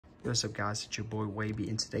What's up guys, it's your boy Wavy.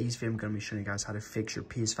 In today's video, I'm going to be showing you guys how to fix your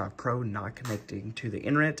PS5 Pro not connecting to the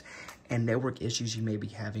internet and network issues you may be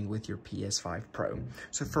having with your PS5 Pro.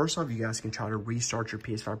 So first off, you guys can try to restart your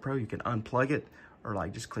PS5 Pro. You can unplug it or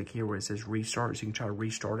like just click here where it says restart. So you can try to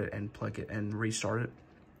restart it and plug it and restart it.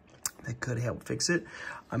 That could help fix it.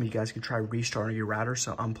 You guys can try restarting your router.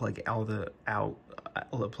 So unplug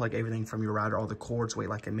plug everything from your router, all the cords, wait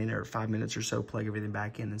like a minute or 5 minutes or so, plug everything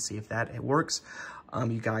back in and see if it works.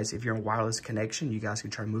 You guys, if you're on wireless connection, you guys can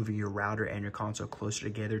try moving your router and your console closer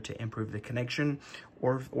together to improve the connection,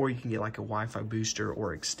 or you can get like a Wi-Fi booster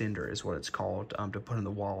or extender is what it's called, to put on the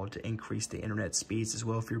wall to increase the internet speeds as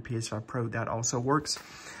well for your PS5 Pro. That also works.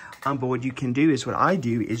 But what you can do is, what I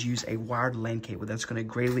do is use a wired LAN cable. That's going to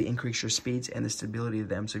greatly increase your speeds and the stability of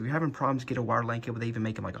them. So if you're having problems, get a wired LAN cable. They even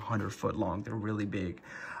make them like 100-foot long. They're really big.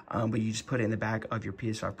 But you just put it in the back of your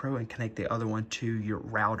PS5 Pro and connect the other one to your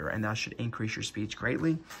router, and that should increase your speeds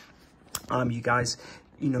greatly. You guys,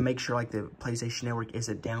 make sure like the PlayStation Network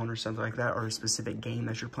isn't down or something like that, or a specific game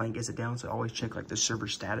that you're playing isn't down. So always check like the server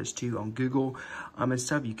status too on Google and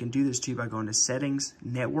stuff. You can do this too by going to settings,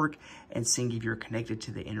 network, and seeing if you're connected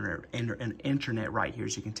to the internet right here.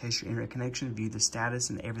 So you can test your internet connection, view the status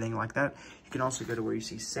and everything like that. You can also go to where you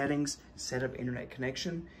see settings, set up internet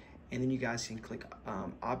connection, and then you guys can click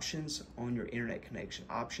options on your internet connection,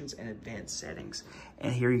 options and advanced settings.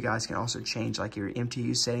 And here you guys can also change like your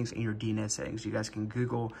MTU settings and your DNS settings. You guys can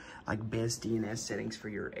Google like best DNS settings for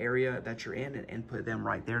your area that you're in and input them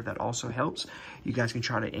right there. That also helps. You guys can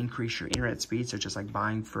try to increase your internet speed, such as like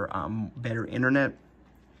buying for better internet.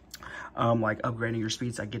 Like upgrading your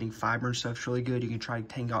speeds, like getting fiber and stuff is really good. You can try to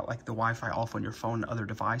take out like the Wi-Fi off on your phone and other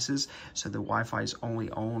devices, so the Wi-Fi is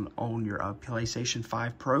only on your PlayStation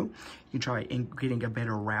 5 Pro. You can try getting a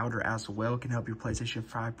better router as well. It can help your PlayStation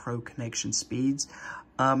 5 Pro connection speeds.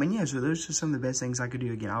 And yeah, so those are some of the best things I could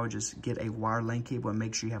do. Again, I would just get a wired LAN cable and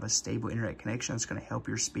make sure you have a stable internet connection. It's going to help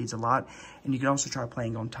your speeds a lot. And you can also try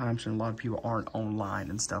playing on times when a lot of people aren't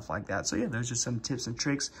online and stuff like that. So yeah, those are some tips and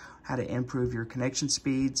tricks how to improve your connection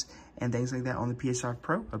speeds and things like that on the PS5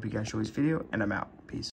 Pro. Hope you guys enjoyed this video, and I'm out. Peace.